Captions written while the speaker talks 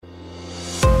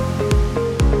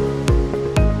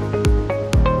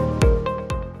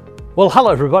Well,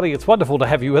 hello everybody. It's wonderful to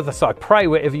have you with us. I pray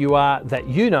wherever you are that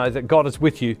you know that God is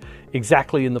with you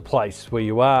exactly in the place where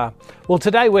you are. Well,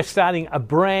 today we're starting a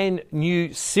brand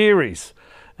new series,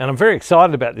 and I'm very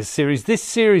excited about this series. This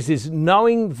series is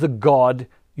Knowing the God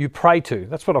You Pray To.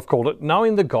 That's what I've called it,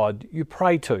 Knowing the God You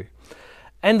Pray To.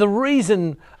 And the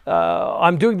reason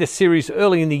I'm doing this series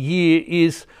early in the year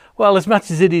is, well, as much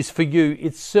as it is for you,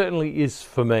 it certainly is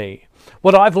for me.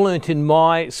 What I've learnt in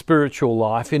my spiritual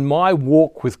life, in my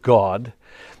walk with God,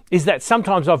 is that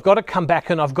sometimes I've got to come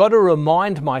back and I've got to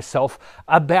remind myself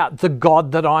about the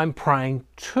God that I'm praying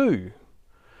to.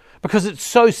 Because it's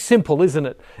so simple, isn't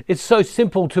it? It's so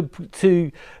simple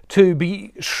to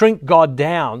shrink God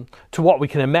down to what we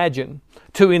can imagine,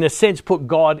 to, in a sense, put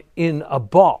God in a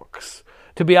box,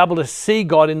 to be able to see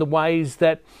God in the ways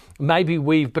that maybe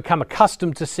we've become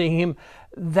accustomed to seeing Him,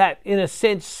 that in a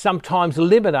sense sometimes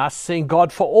limit us seeing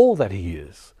God for all that He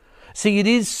is. See, it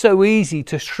is so easy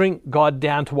to shrink God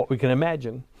down to what we can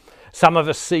imagine. Some of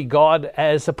us see God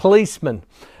as a policeman.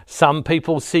 Some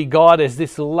people see God as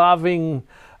this loving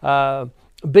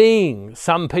being.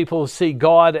 Some people see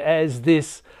God as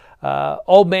this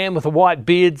old man with a white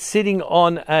beard sitting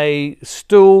on a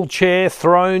stool, chair,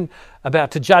 throne,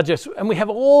 about to judge us. And we have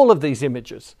all of these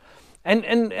images. And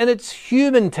it's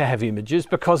human to have images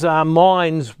because our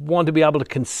minds want to be able to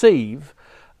conceive.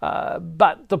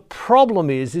 But the problem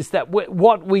is that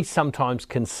what we sometimes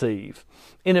conceive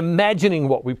in imagining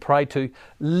what we pray to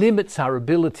limits our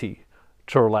ability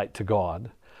to relate to God.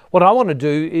 What I want to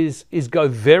do is go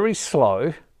very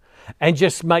slow and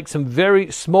just make some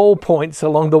very small points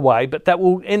along the way, but that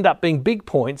will end up being big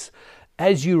points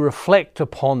as you reflect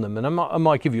upon them. And I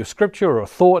might give you a scripture or a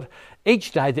thought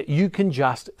each day that you can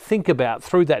just think about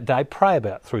through that day, pray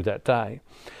about through that day.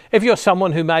 If you're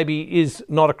someone who maybe is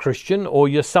not a Christian, or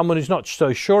you're someone who's not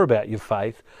so sure about your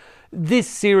faith, this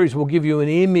series will give you an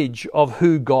image of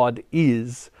who God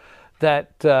is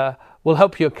that will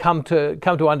help you come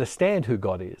to understand who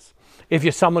God is. If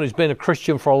you're someone who's been a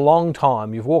Christian for a long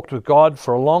time, you've walked with God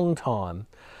for a long time,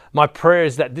 my prayer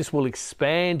is that this will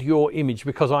expand your image,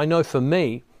 because I know for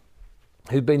me,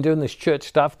 who've been doing this church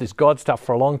stuff, this God stuff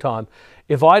for a long time,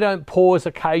 if I don't pause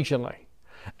occasionally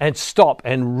and stop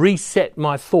and reset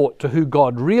my thought to who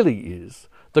God really is,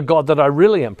 the God that I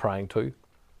really am praying to,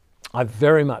 I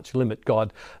very much limit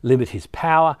God, limit His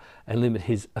power, and limit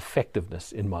His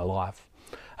effectiveness in my life.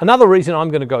 Another reason I'm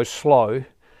going to go slow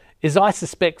is I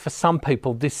suspect for some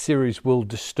people this series will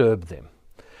disturb them.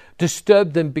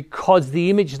 Disturb them because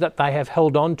the image that they have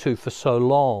held on to for so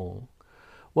long,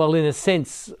 well, in a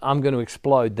sense, I'm going to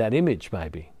explode that image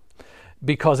maybe.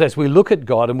 Because as we look at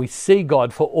God and we see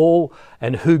God for all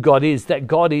and who God is, that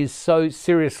God is so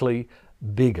seriously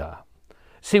bigger.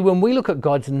 See, when we look at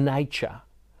God's nature,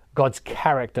 God's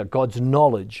character, God's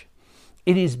knowledge,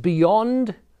 it is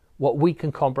beyond what we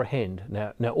can comprehend.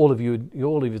 Now all of you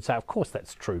would say, of course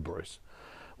that's true, Bruce.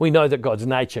 We know that God's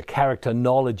nature, character,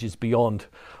 knowledge is beyond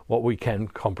what we can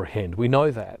comprehend. We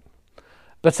know that.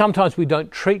 But sometimes we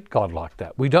don't treat God like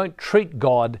that. We don't treat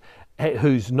God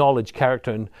whose knowledge,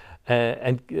 character,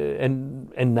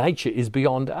 and nature is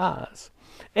beyond ours.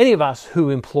 Any of us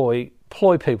who employ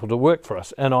people to work for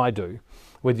us, and I do,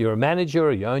 whether you're a manager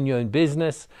or you own your own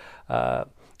business, one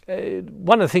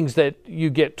of the things that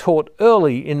you get taught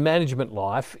early in management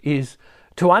life is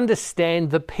to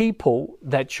understand the people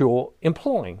that you're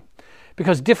employing.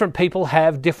 Because different people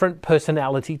have different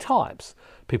personality types.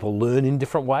 People learn in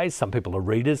different ways. Some people are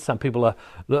readers. Some people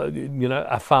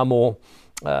are far more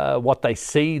what they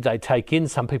see, they take in.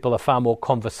 Some people are far more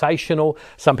conversational.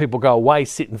 Some people go away,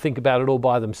 sit and think about it all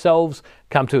by themselves,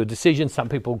 come to a decision. Some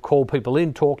people call people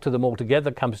in, talk to them all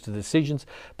together, comes to decisions.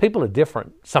 People are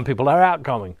different. Some people are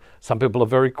outgoing. Some people are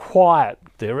very quiet.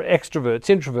 They're extroverts,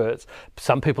 introverts.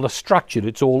 Some people are structured.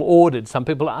 It's all ordered. Some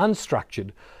people are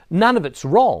unstructured. None of it's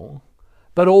wrong,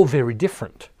 but all very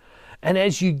different. And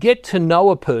as you get to know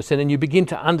a person and you begin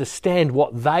to understand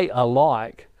what they are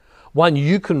like, one,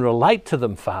 you can relate to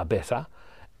them far better,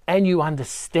 and you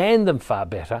understand them far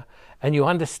better, and you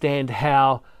understand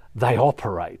how they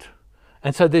operate.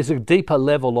 And so there's a deeper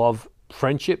level of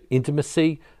friendship,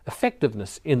 intimacy,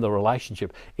 effectiveness in the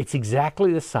relationship. It's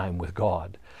exactly the same with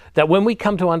God. That when we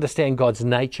come to understand God's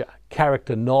nature,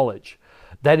 character, knowledge,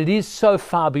 that it is so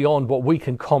far beyond what we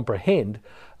can comprehend,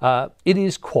 it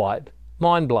is quite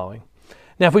mind-blowing.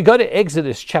 Now, if we go to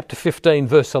Exodus chapter 15,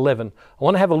 verse 11, I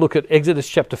want to have a look at Exodus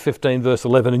chapter 15, verse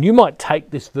 11, and you might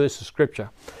take this verse of Scripture,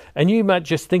 and you might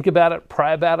just think about it,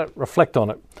 pray about it, reflect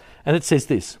on it. And it says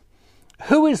this: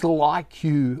 "Who is like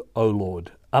you, O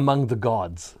Lord, among the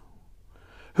gods?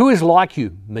 Who is like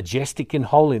you, majestic in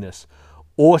holiness,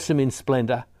 awesome in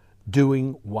splendor,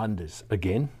 doing wonders.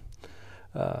 Again,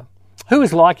 who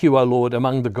is like you, O Lord,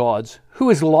 among the gods? Who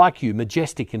is like you,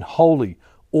 majestic and holy,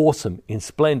 awesome in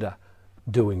splendor,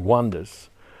 doing wonders?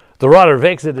 The writer of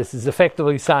Exodus is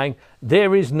effectively saying,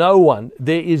 there is no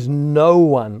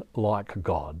one like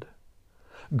God.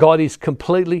 God is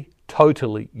completely,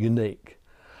 totally unique.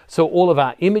 So all of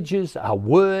our images, our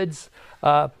words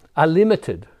are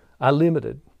limited.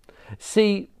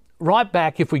 See, right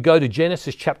back, if we go to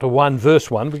Genesis chapter 1, verse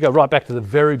 1, we go right back to the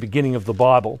very beginning of the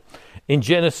Bible. In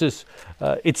Genesis,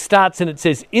 it starts and it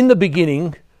says, in the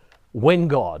beginning, when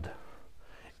God.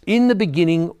 In the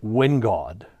beginning, when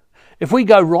God. If we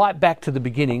go right back to the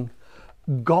beginning,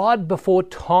 God, before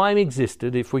time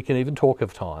existed, if we can even talk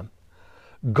of time,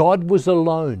 God was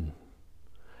alone.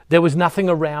 There was nothing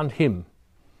around him.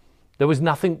 There was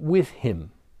nothing with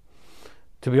him.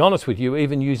 To be honest with you,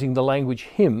 even using the language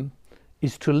him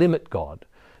is to limit God.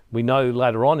 We know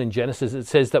later on in Genesis it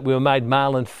says that we were made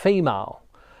male and female.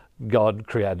 God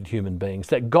created human beings,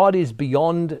 that God is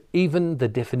beyond even the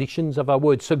definitions of our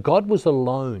words. So God was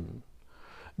alone.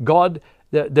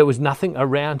 There was nothing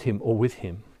around him or with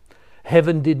him.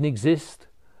 Heaven didn't exist.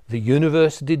 The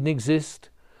universe didn't exist.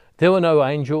 There were no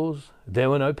angels. There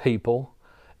were no people.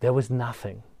 There was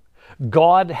nothing.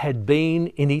 God had been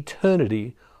in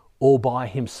eternity all by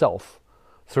himself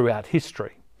throughout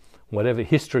history, whatever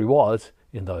history was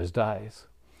in those days.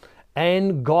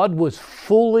 And God was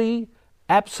fully,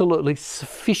 absolutely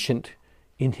sufficient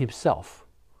in himself.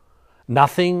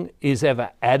 Nothing is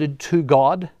ever added to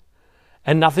God,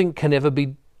 and nothing can ever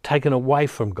be taken away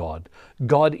from God.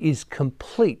 God is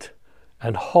complete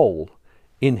and whole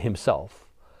in himself.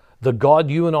 The God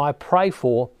you and I pray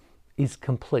for is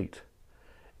complete.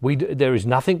 There is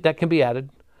nothing that can be added,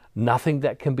 nothing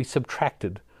that can be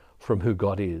subtracted from who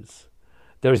God is.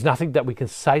 There is nothing that we can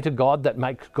say to God that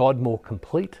makes God more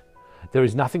complete. There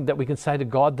is nothing that we can say to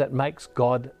God that makes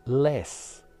God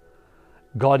less.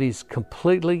 God is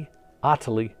completely,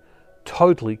 utterly,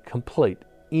 totally complete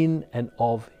in and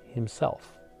of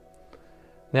himself.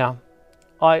 Now,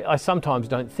 I sometimes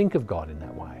don't think of God in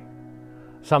that way.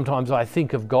 Sometimes I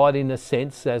think of God in a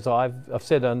sense, as I've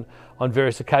said on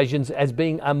various occasions, as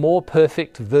being a more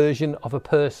perfect version of a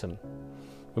person.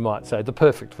 We might say the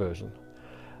perfect version.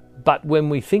 But when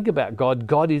we think about God,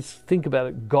 God is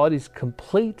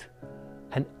complete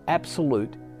and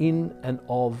absolute in and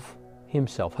of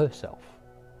himself, herself.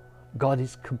 God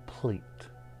is complete.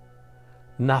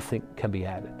 Nothing can be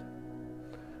added.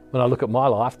 When I look at my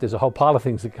life, there's a whole pile of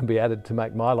things that can be added to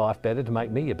make my life better, to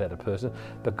make me a better person.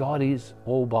 But God is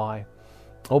all by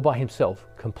himself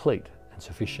complete and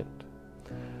sufficient.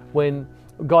 When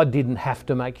God didn't have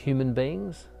to make human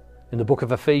beings, in the book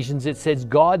of Ephesians it says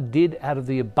God did out of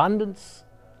the abundance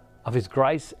of his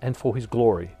grace and for his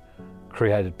glory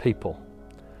created people.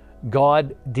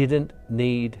 God didn't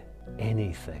need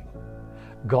anything.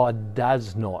 God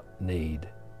does not need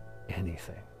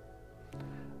anything.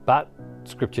 But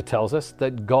Scripture tells us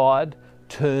that God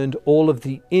turned all of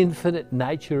the infinite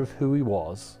nature of who he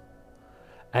was,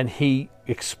 and he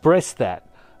expressed that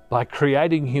by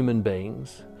creating human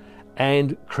beings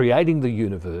and creating the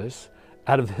universe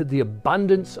out of the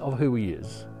abundance of who he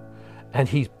is. And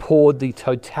he poured the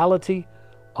totality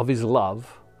of his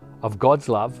love, of God's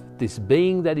love, this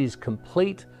being that is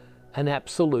complete and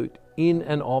absolute in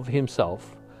and of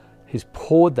himself. He's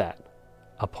poured that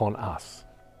upon us.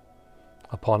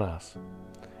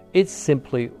 It's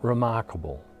simply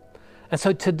remarkable. And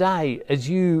so today, as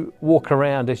you walk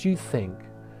around, as you think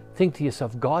to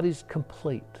yourself, God is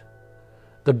complete.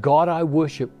 The God I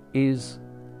worship is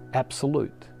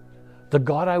absolute. The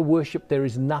God I worship, there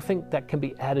is nothing that can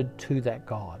be added to that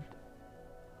God.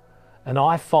 And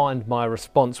I find my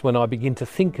response when I begin to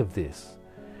think of this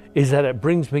is that it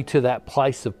brings me to that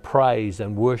place of praise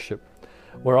and worship,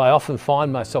 where I often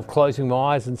find myself closing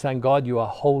my eyes and saying, God, you are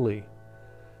holy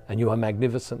and you are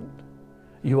magnificent.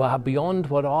 You are beyond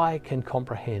what I can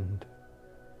comprehend.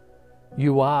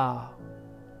 You are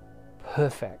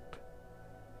perfect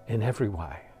in every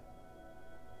way.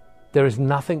 There is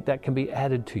nothing that can be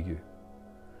added to you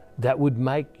that would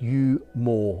make you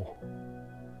more,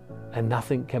 and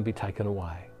nothing can be taken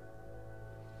away.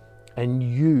 And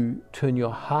you turn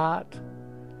your heart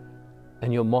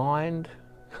and your mind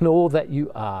and all that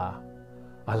you are.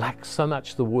 I lack so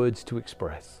much the words to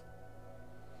express.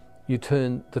 You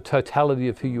turn the totality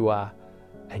of who you are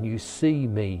and you see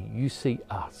me, you see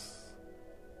us.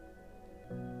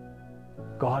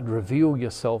 God, reveal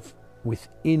yourself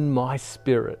within my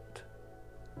spirit,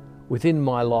 within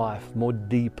my life more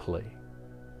deeply,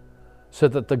 so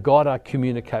that the God I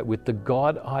communicate with, the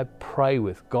God I pray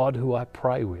with, God who I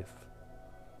pray with,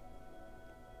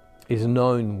 is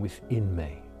known within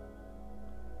me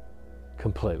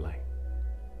completely.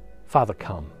 Father,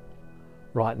 come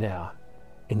right now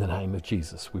in the name of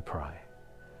Jesus, we pray.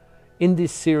 In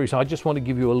this series, I just want to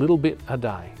give you a little bit a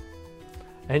day.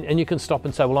 And you can stop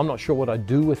and say, well, I'm not sure what I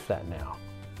do with that now.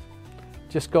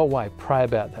 Just go away, pray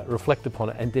about that, reflect upon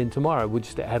it, and then tomorrow we'll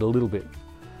just add a little bit,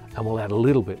 and we'll add a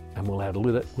little bit, and we'll add a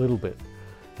little bit.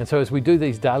 And so as we do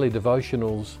these daily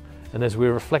devotionals, and as we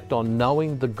reflect on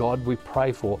knowing the God we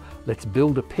pray for, let's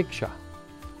build a picture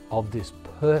of this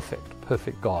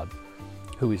perfect God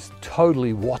who is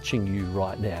totally watching you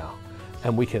right now.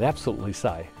 And we can absolutely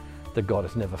say that God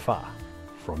is never far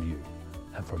from you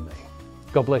and from me.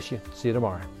 God bless you. See you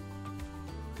tomorrow.